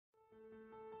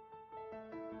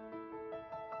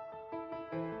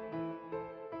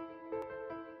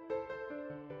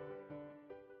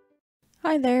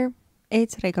Hi there,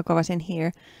 it's Riikka Kovasin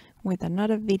here with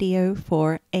another video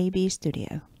for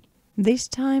A.B.Studio. This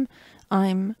time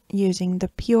I'm using the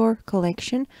Pure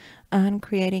collection and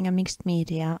creating a mixed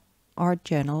media art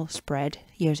journal spread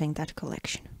using that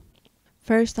collection.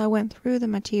 First I went through the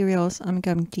materials I'm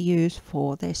going to use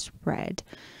for this spread.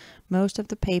 Most of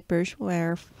the papers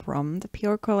were from the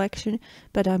Pure collection,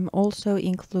 but I'm also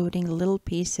including little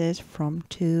pieces from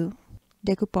two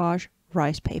Decoupage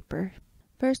rice paper.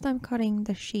 First I'm cutting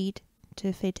the sheet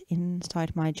to fit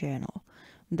inside my journal.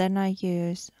 Then I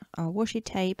use a washi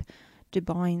tape to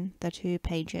bind the two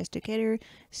pages together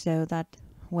so that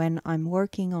when I'm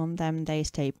working on them they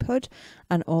stay put,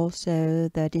 and also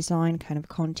the design kind of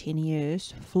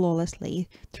continues flawlessly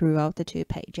throughout the two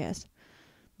pages.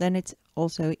 Then it's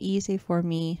also easy for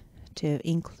me to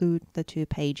include the two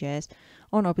pages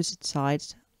on opposite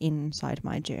sides inside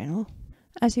my journal.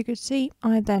 As you could see,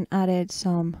 I then added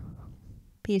some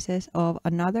pieces of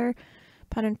another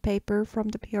pattern paper from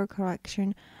the Pure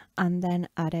collection and then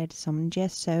added some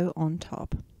gesso on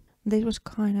top. This was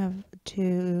kind of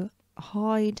to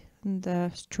hide the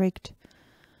strict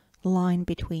line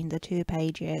between the two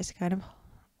pages, kind of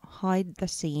hide the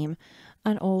seam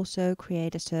and also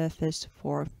create a surface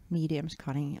for mediums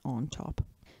cutting on top.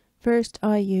 First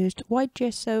I used white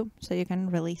gesso so you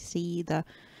can really see the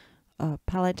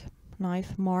palette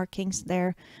knife markings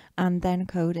there, and then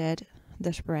coated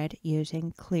the spread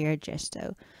using clear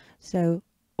gesso, so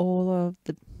all of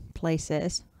the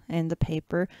places in the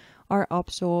paper are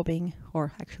absorbing,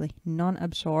 or actually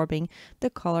non-absorbing, the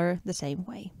color the same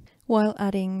way. While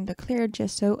adding the clear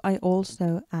gesso I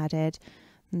also added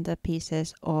the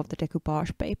pieces of the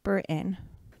decoupage paper in.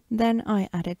 Then I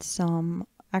added some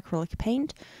acrylic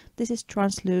paint. This is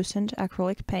translucent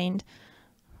acrylic paint,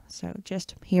 so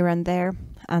just here and there,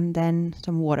 and then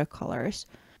some watercolors.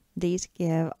 These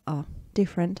give a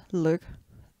different look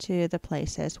to the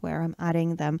places where I'm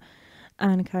adding them,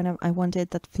 and kind of I wanted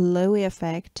that flowy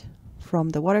effect from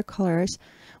the watercolors,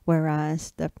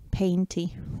 whereas the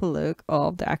painty look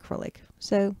of the acrylic.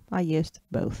 So I used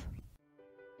both.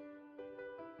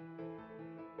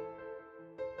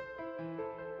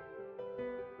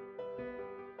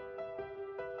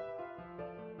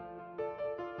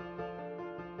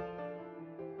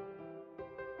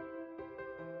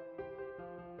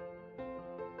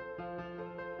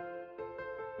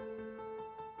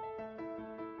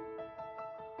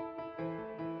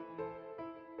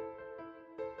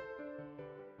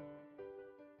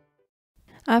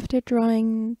 After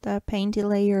drying the painty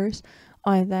layers,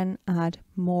 I then add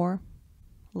more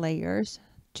layers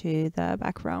to the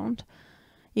background.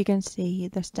 You can see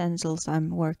the stencils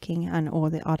I'm working and all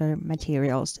the other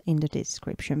materials in the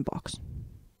description box.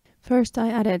 First I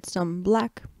added some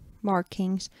black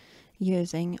markings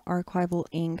using archival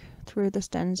ink through the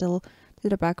stencil to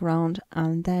the background,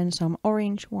 and then some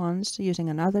orange ones using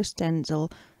another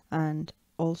stencil and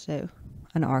also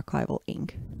an archival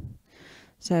ink.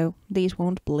 So these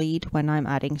won't bleed when I'm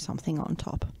adding something on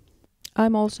top.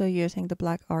 I'm also using the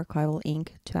black archival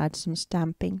ink to add some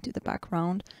stamping to the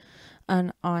background,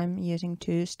 and I'm using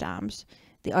two stamps.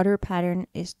 The other pattern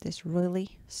is this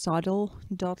really subtle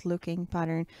dot looking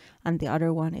pattern, and the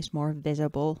other one is more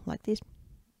visible, like these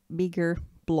bigger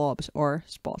blobs or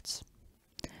spots.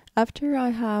 After I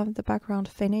have the background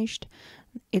finished,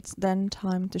 it's then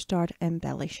time to start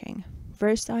embellishing.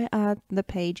 First I add the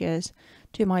pages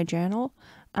to my journal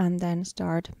and then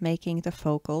start making the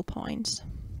focal points.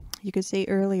 You could see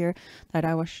earlier that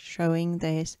I was showing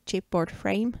this chipboard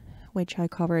frame, which I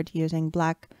covered using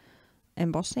black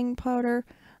embossing powder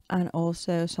and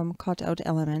also some cutout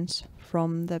elements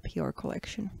from the Pure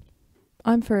collection.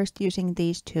 I'm first using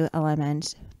these two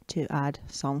elements to add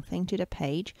something to the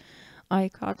page. I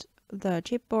cut the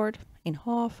chipboard in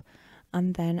half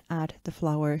and then add the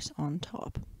flowers on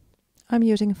top. I'm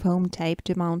using foam tape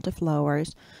to mount the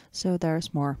flowers so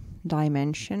there's more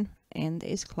dimension in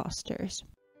these clusters.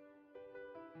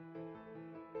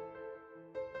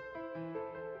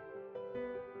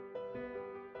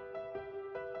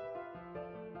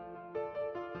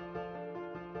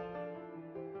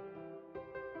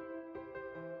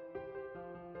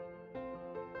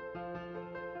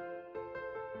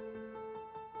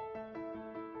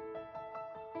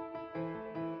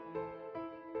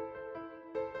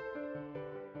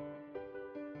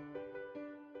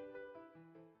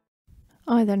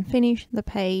 I then finish the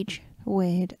page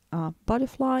with a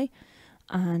butterfly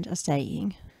and a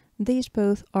saying. These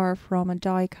both are from a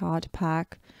die card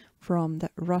pack from the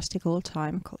Rustical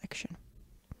Time collection.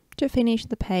 To finish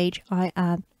the page I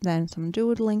add then some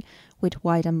doodling with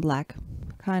white and black,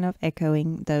 kind of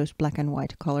echoing those black and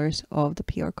white colors of the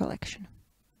Pure collection.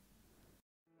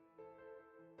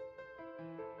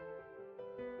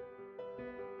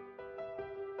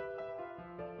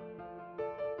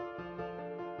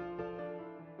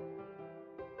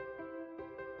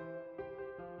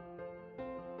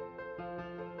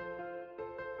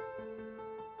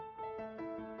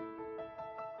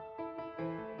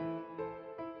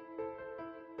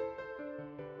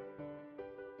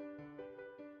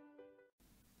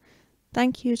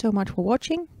 Thank you so much for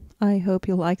watching. I hope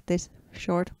you liked this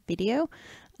short video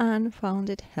and found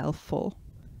it helpful.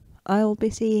 I'll be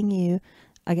seeing you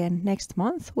again next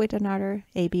month with another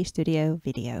A.B.Studio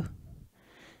video.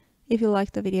 If you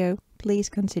liked the video, please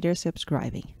consider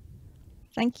subscribing.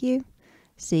 Thank you.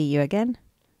 See you again.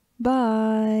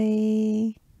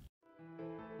 Bye.